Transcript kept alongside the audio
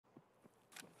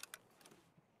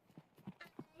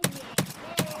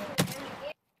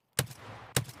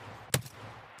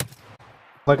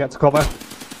If I get to cover.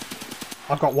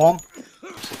 I've got one.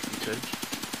 62.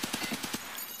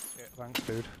 Yeah, thanks,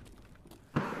 dude.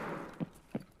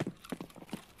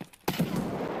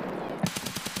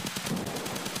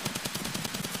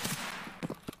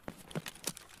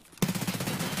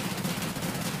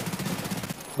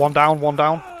 One down, one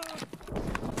down.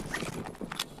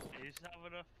 He's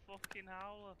having a fucking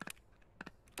howler.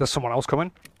 There's someone else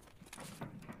coming.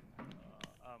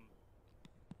 Um,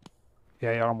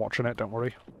 Yeah, I'm watching it, don't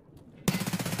worry.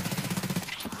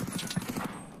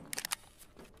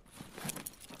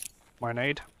 My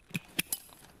nade.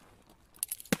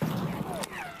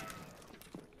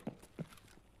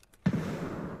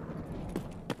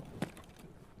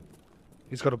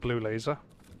 He's got a blue laser.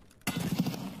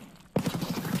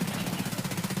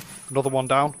 Another one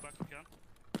down. back again.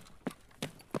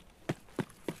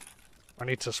 I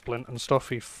need to splint and stuff.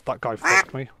 That guy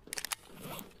fucked me.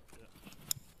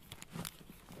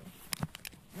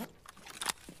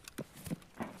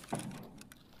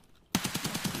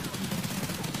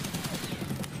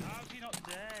 How's he not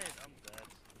dead? I'm dead.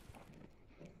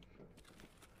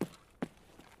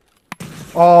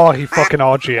 Oh, he fucking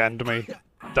RGN'd me.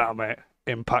 Damn it.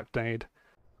 Impact nade.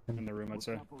 In the room, I'd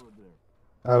say.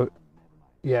 Oh,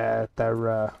 yeah,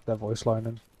 they're voice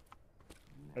lining.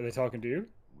 Are they talking to you?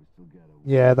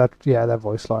 Yeah, they're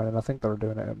voice lining. I think they were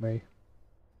doing it at me.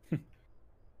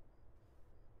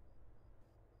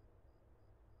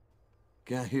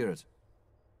 Can't hear it.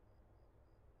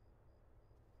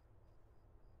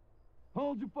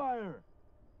 Hold your fire!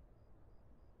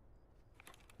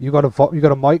 You got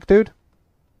a mic, dude?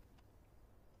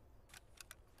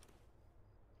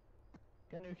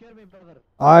 Can you hear me, brother?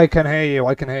 I can hear you.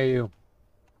 I can hear you.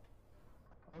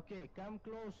 Okay, come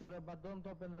close, but don't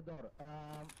open the door.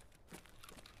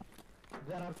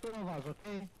 There are two of us,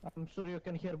 okay? I'm sure you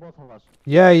can hear both of us.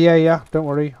 Yeah. Don't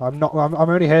worry. I'm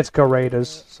only here to kill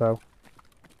raiders. So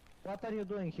What are you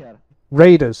doing here?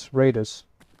 raiders. Raiders.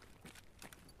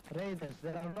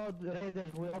 There are no raiders.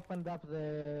 We opened up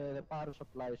the power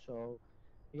supply, so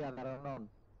yeah, there are none.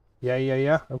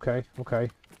 Yeah. Okay.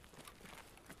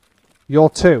 You're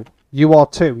two. You are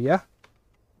two. Yeah.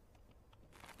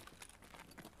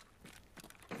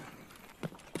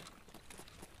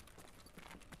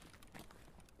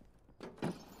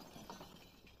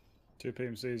 Two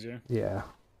PMCs, yeah. Yeah.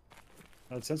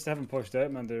 Well, since they haven't pushed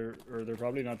out, man, they're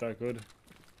probably not that good.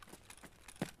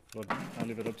 But I'll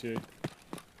leave it up to you.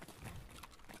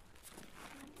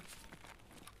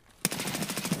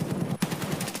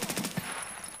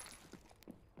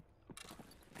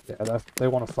 Yeah. They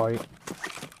want to fight.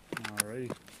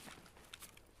 Alright.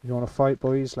 You want to fight,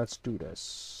 boys? Let's do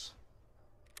this.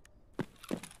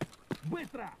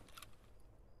 Быстро!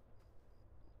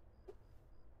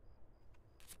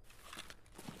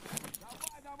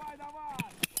 Давай!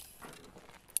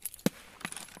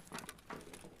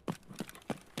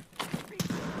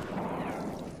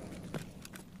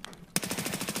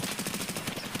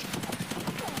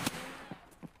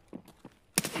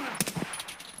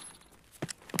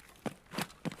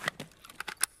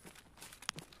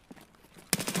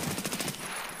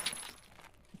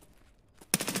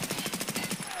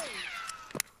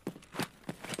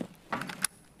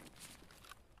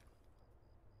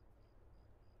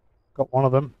 Got one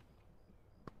of them.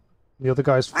 The other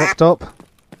guy's fucked up.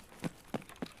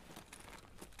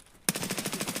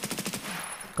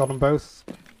 Got them both.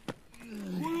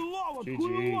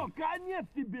 GG. Конец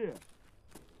тебе!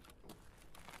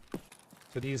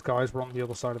 So these guys were on the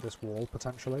other side of this wall,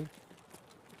 potentially.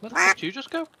 Where the fuck did you just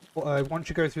go? Once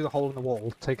you go through the hole in the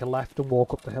wall, take a left and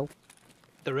walk up the hill.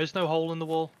 There is no hole in the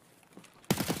wall.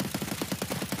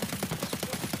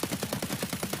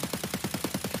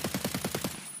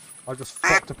 I just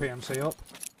fucked a PMC up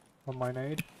on my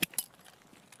nade.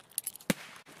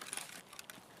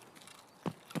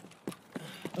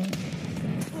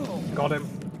 Got him.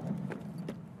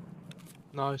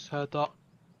 Nice, heard that.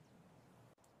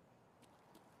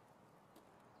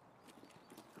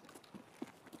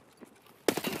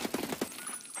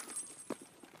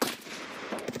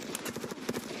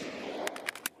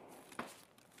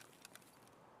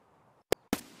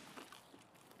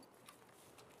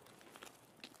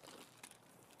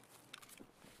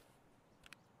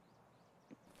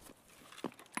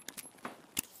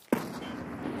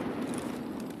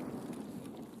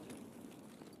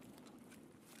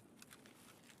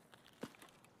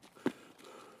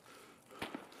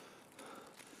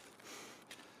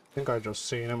 I think I just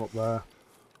seen him up there.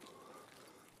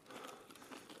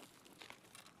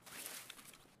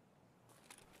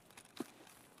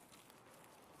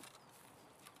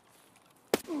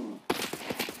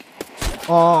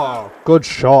 Oh, good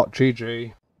shot,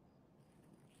 GG.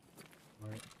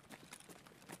 Right.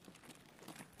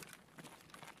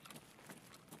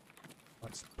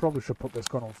 Let's probably should put this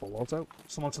gun on full auto.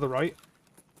 Someone to the right.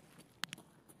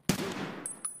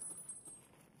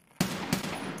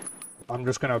 I'm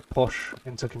just gonna push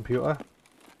into computer.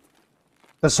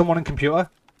 There's someone in computer.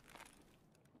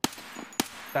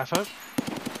 Defo.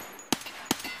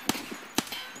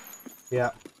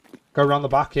 Yeah. Go around the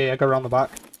back. Yeah, go around the back.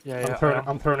 Yeah,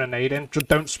 I'm throwing a nade in. Just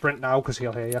don't sprint now because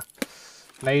he'll hear you.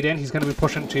 Nade in. He's going to be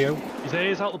pushing to you. His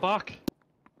A's out the back.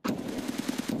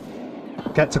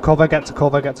 Get to cover. Get to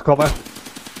cover. Get to cover.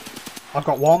 I've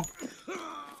got one.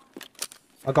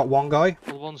 I got one guy.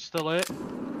 The one's still here.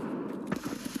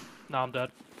 Nah, I'm dead.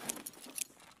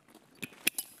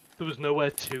 There was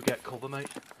nowhere to get cover, mate.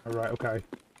 All right. Okay.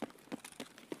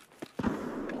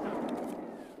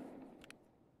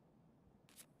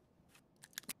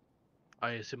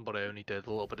 I hit him, but I only did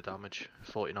a little bit of damage.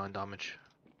 49 damage.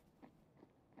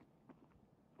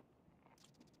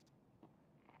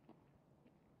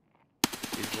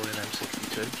 He's running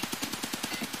M62.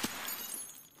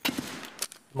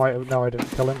 Might have, no, I didn't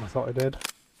kill him. I thought I did.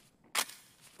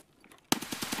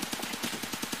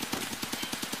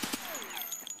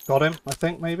 Got him, I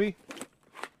think, maybe.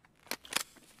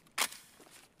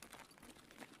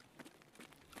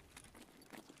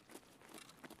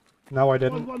 No, I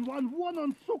didn't. One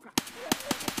on suka.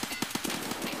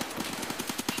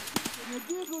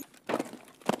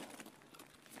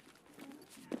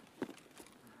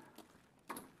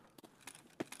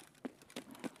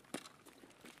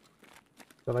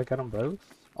 Did I get them both?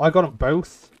 I got them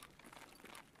both.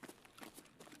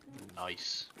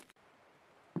 Nice.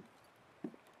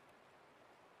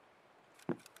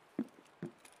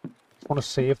 I want to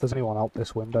see if there's anyone out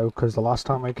this window, because the last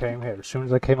time I came here, as soon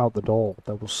as I came out the door,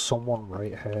 there was someone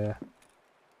right here.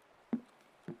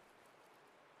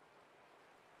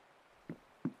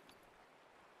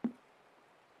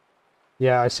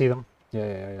 Yeah, I see them.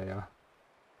 Yeah.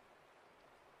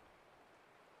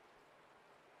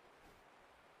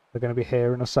 They're going to be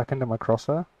here in a second in my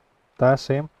crosshair. There,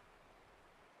 see him?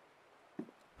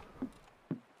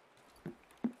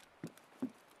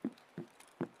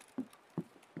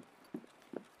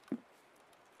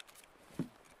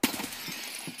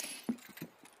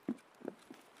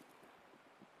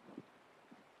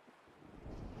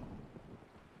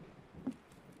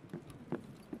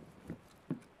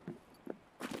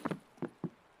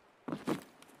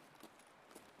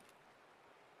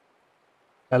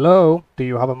 Hello? Do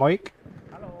you have a mic?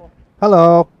 Hello.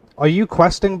 Hello? Are you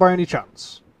questing by any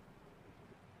chance?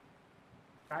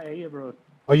 Can't hear you, bro.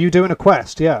 Are you doing a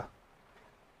quest? Yeah.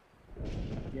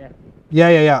 Yeah.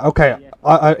 Yeah. Okay.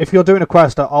 Yeah. If you're doing a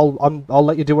quest, I'll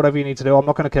let you do whatever you need to do. I'm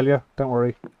not going to kill you. Don't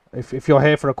worry. If you're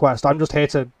here for a quest, I'm just here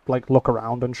to like look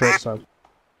around and shit. So.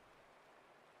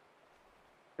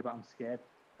 But I'm scared.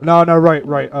 No.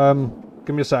 Right.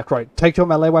 Give me a sec. Right. Take your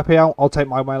melee weapon out. I'll take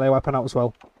my melee weapon out as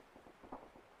well.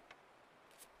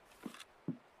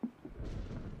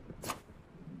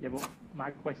 Yeah, but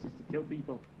my quest is to kill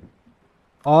people.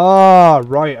 Ah,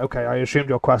 right. Okay. I assumed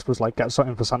your quest was like get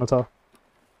something for Senator.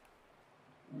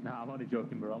 Nah, I'm only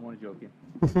joking, bro. I'm only joking.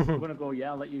 I'm gonna go.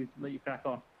 Yeah, I'll let you crack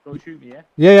on. Don't shoot me, yeah.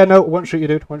 Yeah. No. Won't shoot you,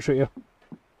 dude. Won't shoot you.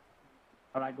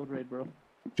 All right, good raid, bro.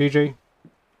 GG.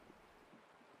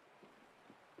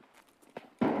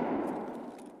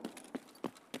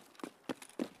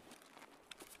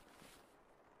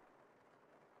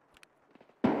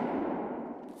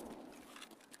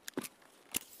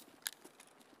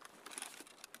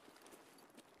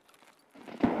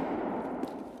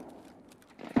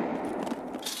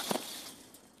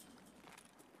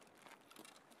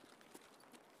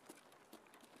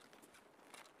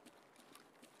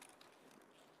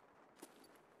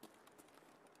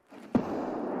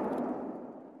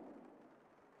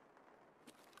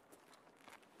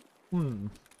 Hmm.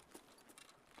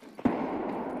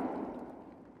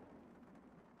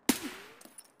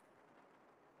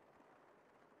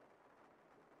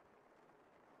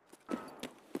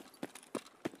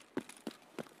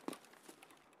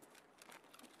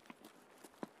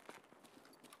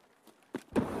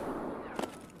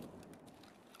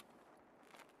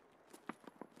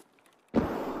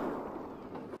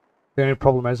 The only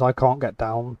problem is I can't get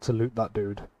down to loot that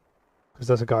dude. Because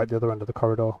there's a guy at the other end of the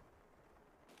corridor.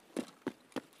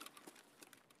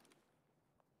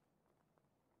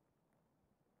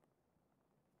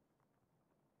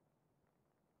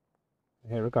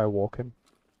 I hear a guy walking.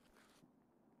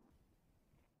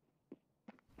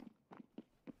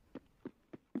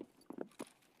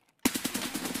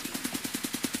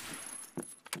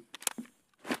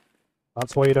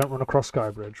 That's why you don't run across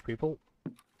Skybridge, people.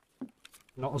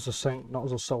 Not as a not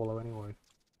as a solo anyway.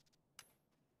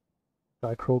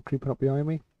 Guy crawl creeping up behind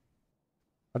me.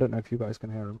 I don't know if you guys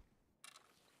can hear him.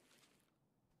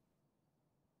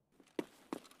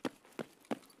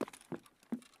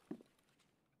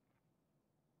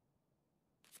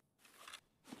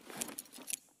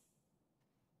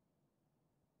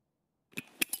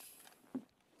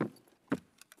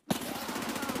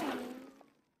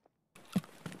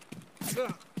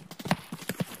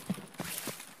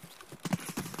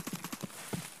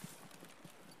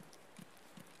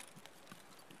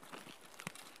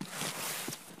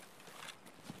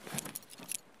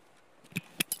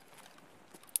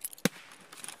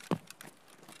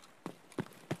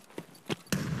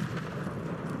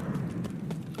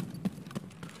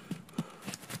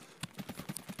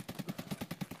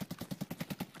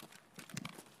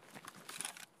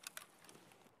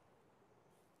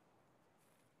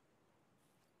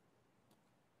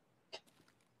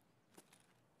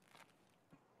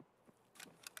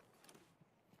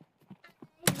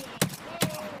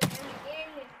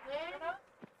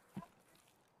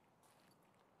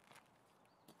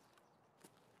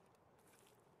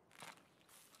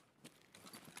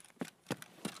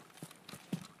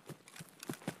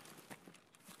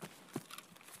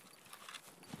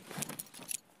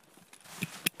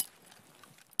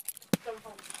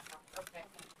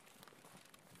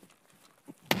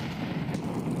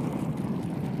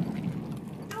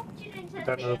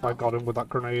 I don't know if I got him with that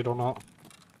grenade or not.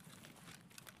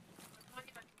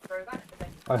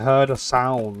 I heard a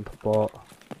sound, but...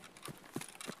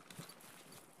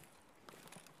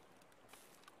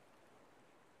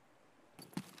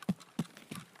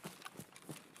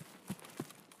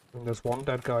 And there's one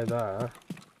dead guy there.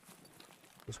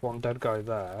 There's one dead guy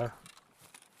there.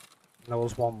 And there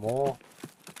was one more.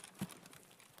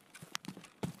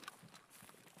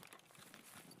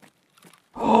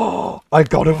 Oh! I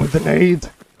got him with the nade!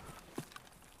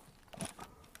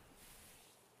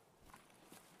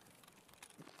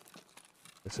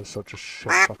 This is such a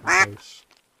shit fucking place.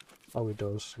 Oh, he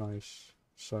does. Nice.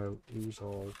 So, use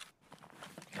all.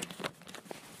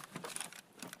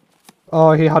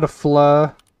 Oh, he had a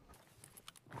flare.